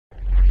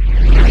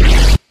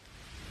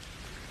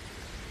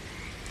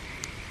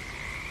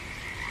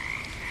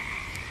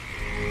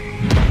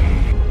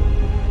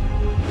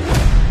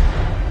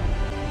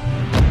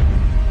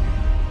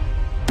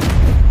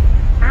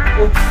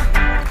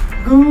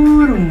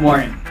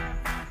morning.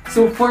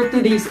 So for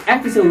today's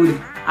episode,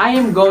 I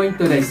am going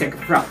to dissect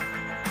a frog.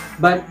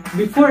 But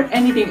before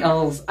anything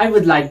else, I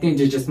would like to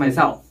introduce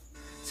myself.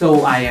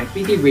 So I am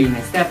Pette Brein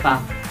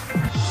Estepa,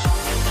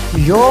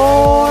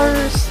 your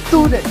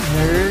student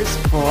nurse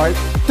for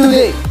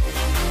today.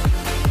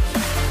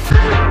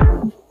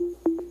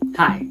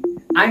 Hi,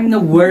 I'm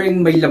now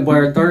wearing my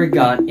laboratory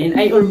gown and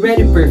I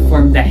already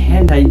performed the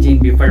hand hygiene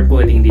before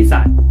putting this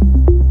on.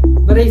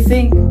 But I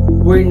think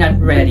we're not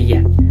ready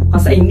yet,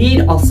 because I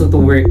need also to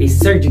wear a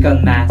surgical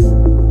mask,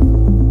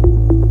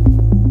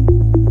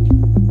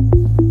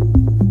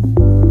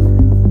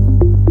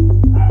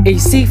 a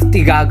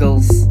safety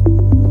goggles,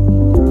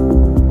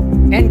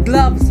 and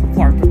gloves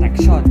for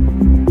protection.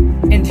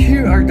 And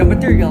here are the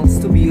materials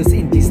to be used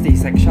in this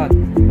dissection.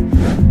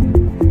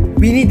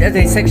 We need a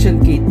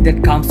dissection kit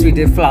that comes with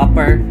a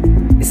flapper,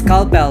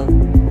 scalpel,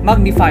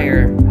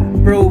 magnifier,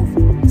 probe,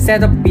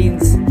 set of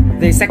pins,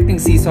 dissecting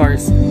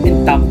scissors,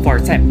 and thumb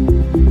forceps.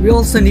 We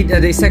also need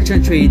a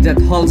dissection tray that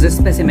holds the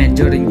specimen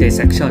during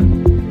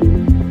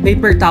dissection,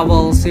 paper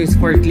towels used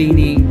for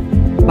cleaning,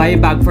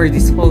 biobag for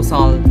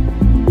disposal,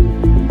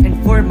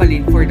 and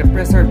formalin for the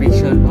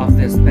preservation of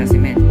the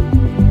specimen.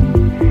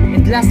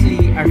 And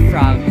lastly, our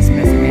frog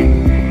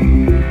specimen.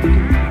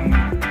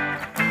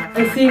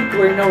 I think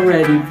we're now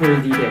ready for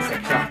the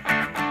dissection.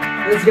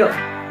 Let's go!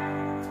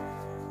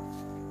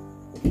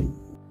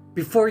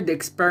 Before the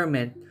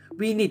experiment,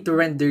 we need to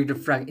render the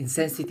frog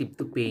insensitive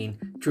to pain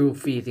through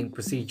feeding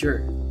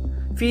procedure.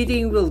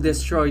 Feeding will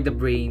destroy the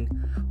brain,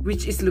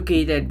 which is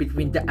located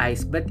between the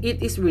eyes, but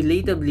it is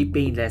relatively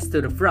painless to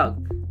the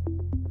frog.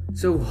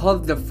 So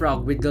hold the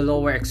frog with the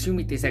lower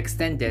extremities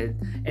extended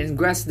and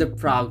grasp the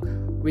frog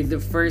with the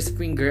first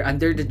finger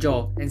under the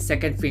jaw and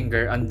second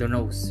finger on the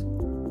nose.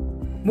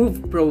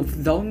 Move probe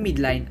down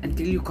midline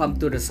until you come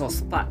to the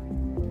soft spot.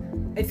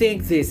 I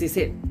think this is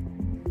it.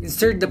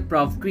 Insert the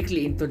probe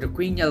quickly into the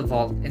cranial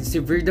vault and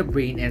sever the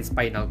brain and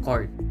spinal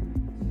cord.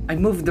 I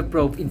move the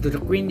probe into the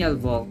cranial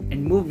vault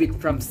and move it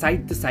from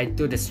side to side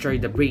to destroy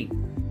the brain.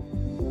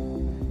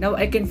 Now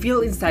I can feel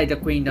inside the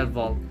cranial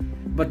vault,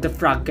 but the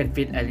frog can't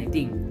feel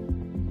anything.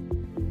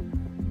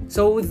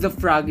 So the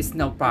frog is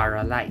now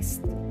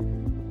paralyzed.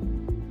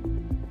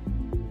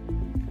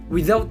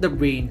 Without the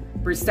brain,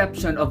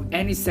 perception of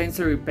any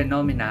sensory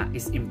phenomena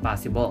is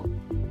impossible.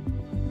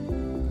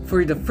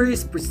 For the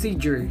first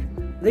procedure,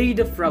 lay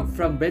the frog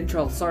from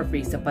ventral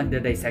surface upon the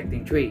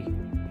dissecting tray.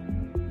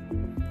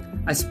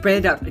 I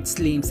spread out its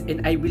limbs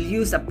and I will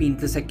use a pin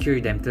to secure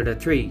them to the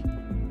tray.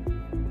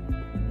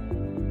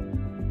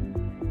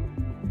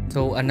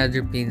 So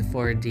another pin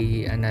for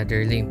the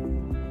another limb.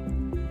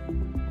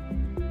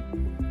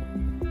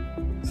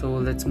 So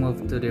let's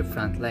move to the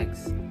front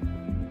legs.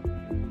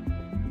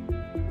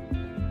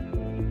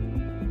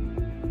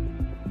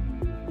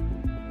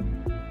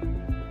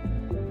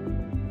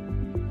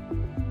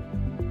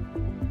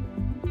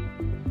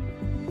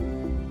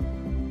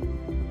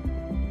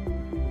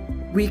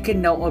 We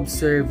can now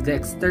observe the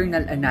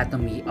external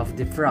anatomy of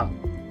the frog.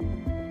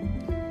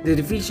 The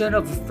division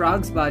of a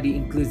frog's body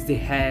includes the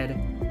head,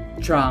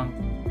 trunk,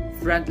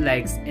 front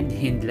legs, and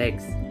hind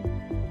legs.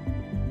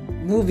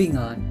 Moving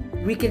on,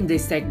 we can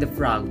dissect the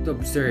frog to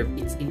observe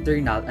its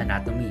internal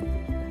anatomy.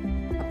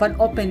 Upon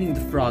opening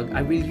the frog,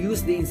 I will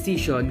use the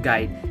incision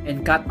guide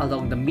and cut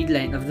along the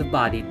midline of the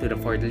body to the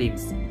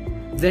forelimbs.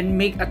 Then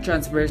make a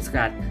transverse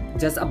cut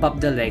just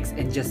above the legs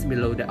and just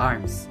below the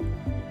arms.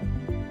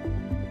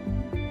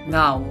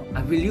 Now,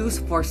 I will use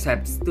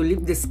forceps to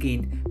lift the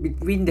skin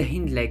between the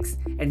hind legs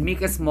and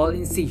make a small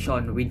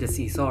incision with the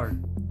scissor.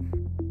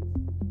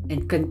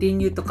 And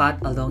continue to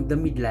cut along the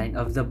midline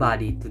of the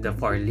body to the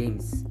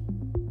forelimbs.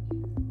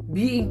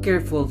 Being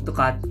careful to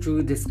cut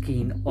through the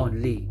skin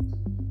only.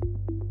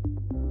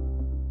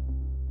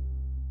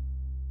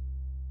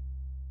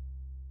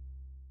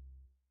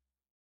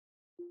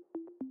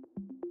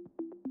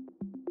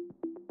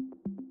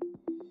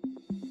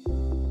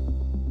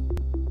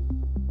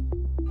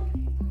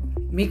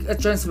 Make a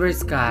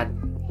transverse cut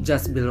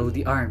just below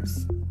the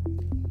arms.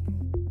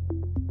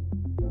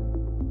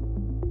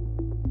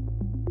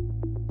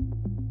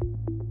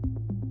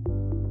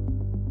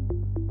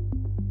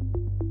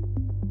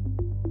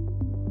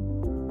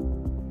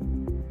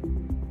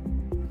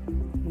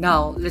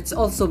 Now, let's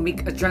also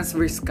make a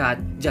transverse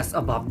cut just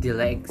above the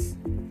legs.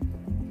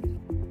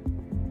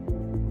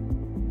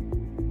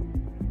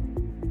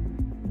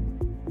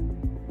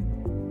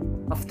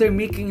 After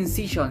making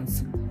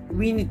incisions,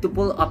 we need to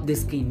pull up the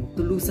skin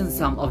to loosen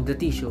some of the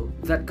tissue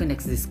that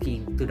connects the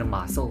skin to the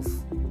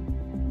muscles.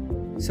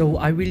 So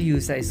I will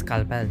use a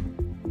scalpel.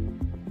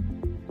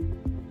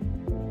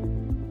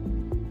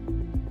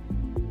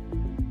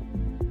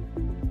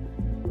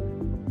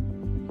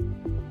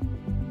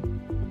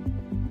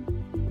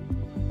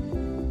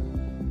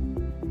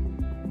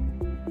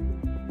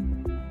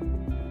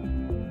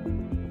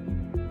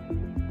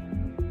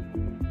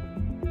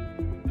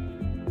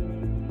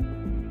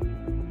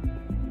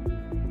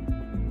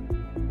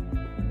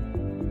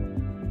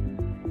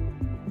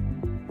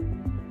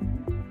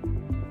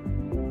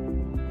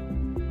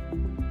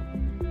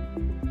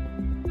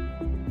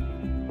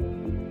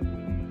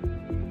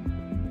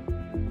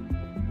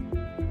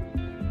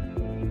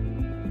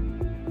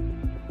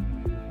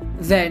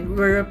 Then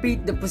we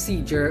repeat the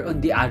procedure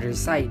on the other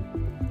side.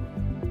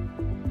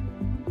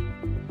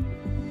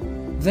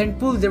 Then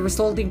pull the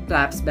resulting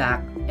flaps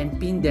back and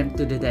pin them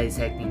to the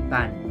dissecting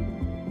pan.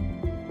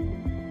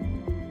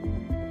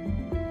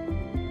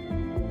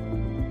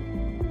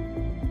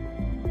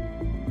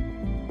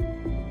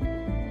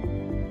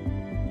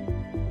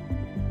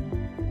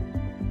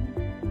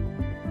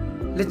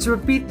 Let's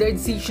repeat the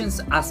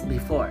incisions as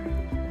before,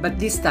 but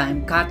this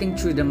time cutting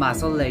through the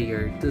muscle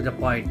layer to the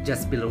point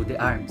just below the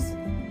arms.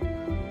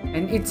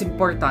 And it's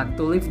important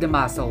to lift the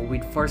muscle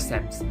with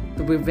forceps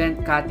to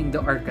prevent cutting the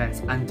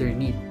organs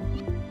underneath.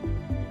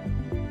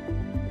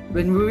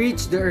 When we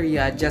reach the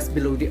area just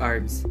below the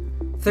arms,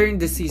 turn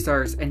the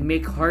scissors and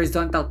make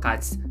horizontal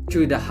cuts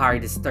through the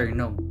hard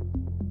sternum.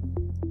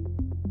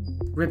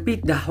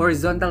 Repeat the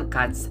horizontal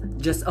cuts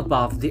just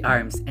above the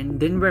arms and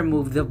then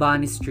remove the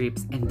bony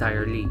strips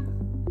entirely.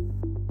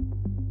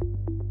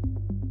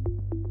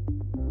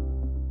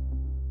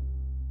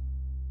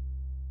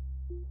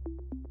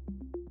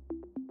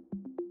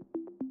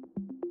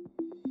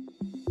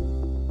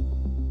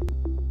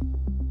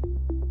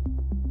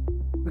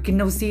 We can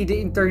now see the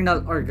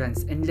internal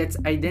organs and let's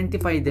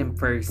identify them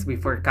first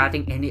before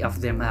cutting any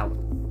of them out.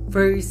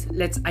 First,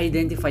 let's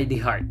identify the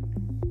heart.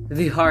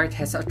 The heart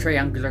has a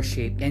triangular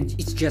shape and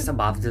it's just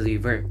above the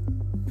liver.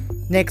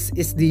 Next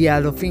is the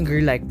yellow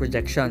finger-like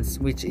projections,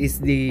 which is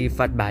the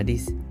fat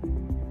bodies.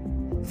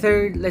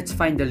 Third, let's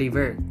find the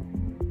liver.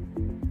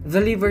 The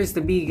liver is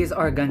the biggest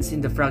organs in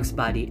the frog's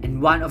body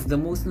and one of the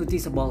most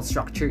noticeable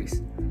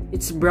structures.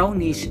 It's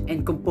brownish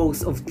and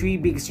composed of 3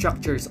 big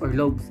structures or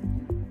lobes.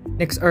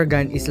 Next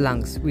organ is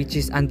lungs, which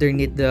is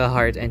underneath the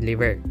heart and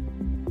liver.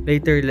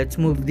 Later, let's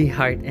move the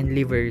heart and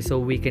liver so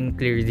we can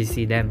clearly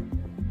see them.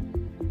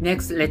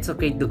 Next, let's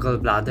locate the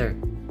gallbladder.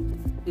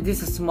 It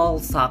is a small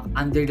sac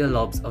under the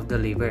lobes of the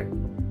liver,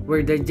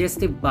 where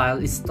digestive bile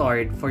is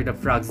stored for the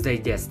frog's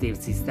digestive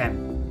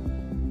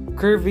system.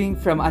 Curving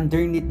from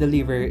underneath the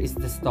liver is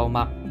the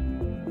stomach.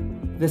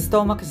 The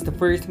stomach is the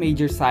first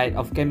major site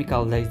of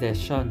chemical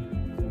digestion,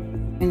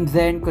 and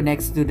then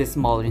connects to the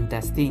small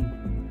intestine.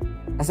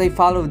 As I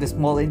follow the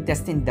small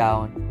intestine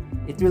down,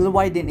 it will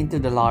widen into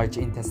the large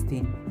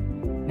intestine.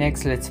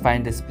 Next, let's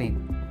find the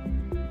spleen.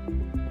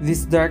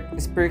 This dark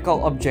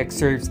spherical object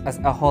serves as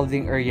a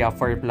holding area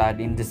for blood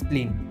in the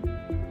spleen.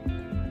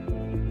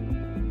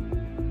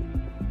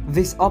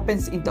 This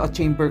opens into a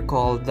chamber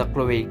called the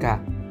cloaca,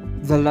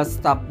 the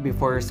last stop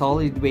before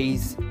solid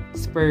waste,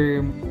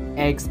 sperm,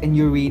 eggs, and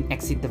urine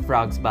exit the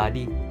frog's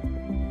body.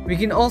 We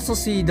can also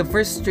see the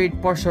first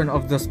straight portion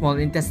of the small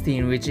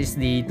intestine, which is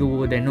the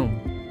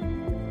duodenum.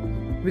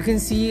 We can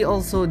see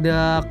also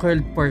the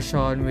curled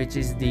portion, which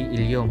is the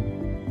ileum.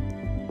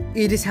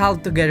 It is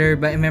held together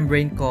by a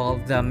membrane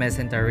called the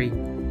mesentery.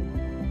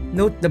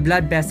 Note the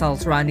blood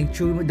vessels running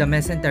through the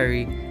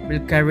mesentery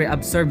will carry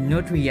absorbed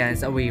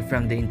nutrients away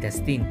from the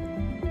intestine.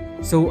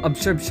 So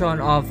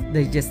absorption of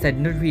digested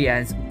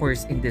nutrients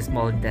occurs in the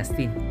small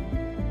intestine.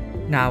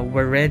 Now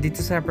we're ready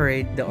to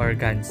separate the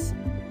organs.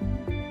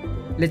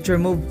 Let's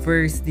remove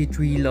first the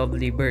 3-lobe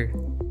liver.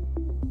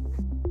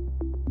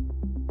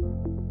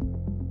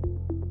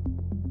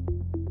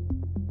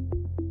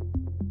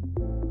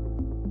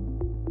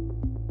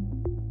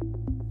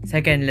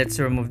 Second, let's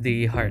remove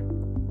the heart.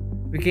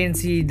 We can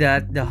see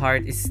that the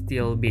heart is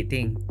still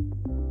beating.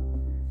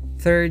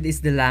 Third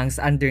is the lungs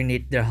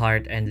underneath the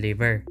heart and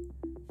liver.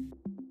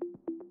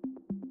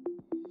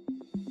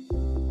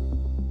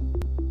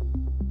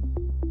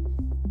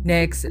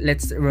 Next,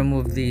 let's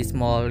remove the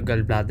small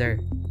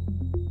gallbladder.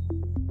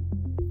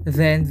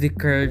 Then the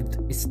curved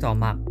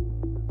stomach.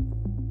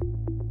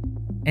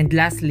 And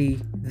lastly,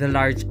 the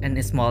large and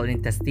small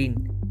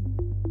intestine.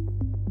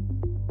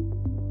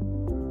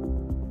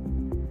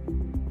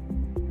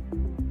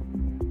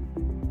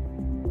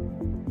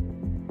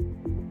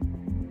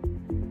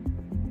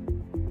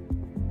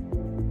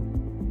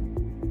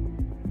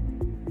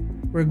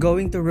 We're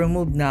going to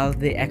remove now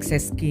the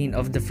excess skin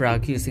of the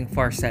frog using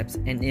forceps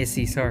and a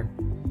scissor.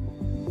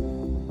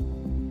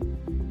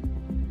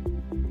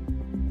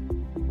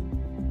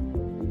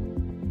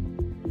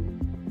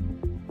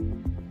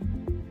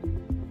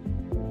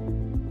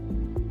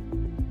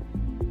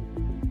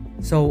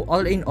 So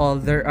all in all,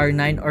 there are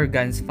 9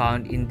 organs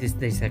found in this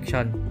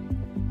dissection.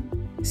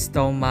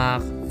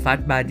 Stomach,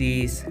 fat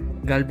bodies,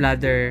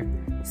 gallbladder,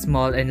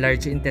 small and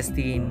large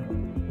intestine,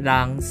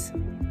 lungs,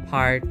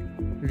 heart,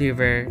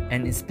 liver,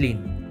 and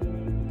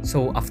spleen.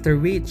 So after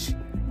which,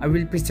 I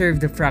will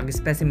preserve the frog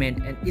specimen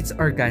and its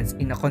organs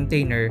in a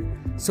container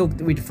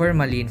soaked with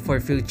formalin for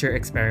future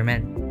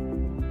experiment.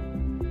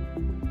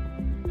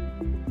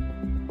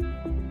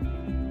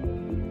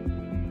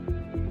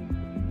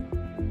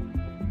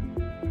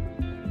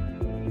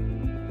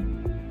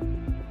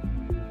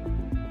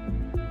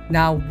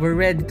 Now, we're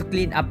ready to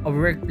clean up our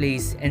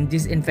workplace and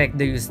disinfect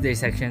the used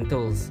dissection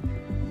tools.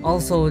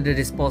 Also, the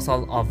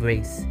disposal of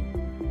waste.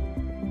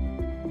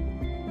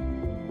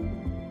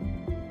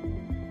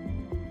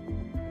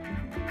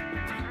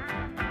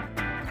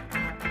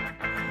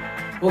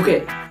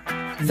 Okay,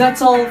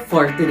 that's all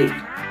for today.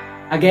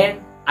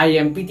 Again, I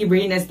am Pette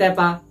Brein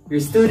Estepa,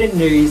 your student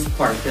nurse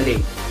for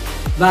today.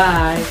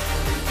 Bye!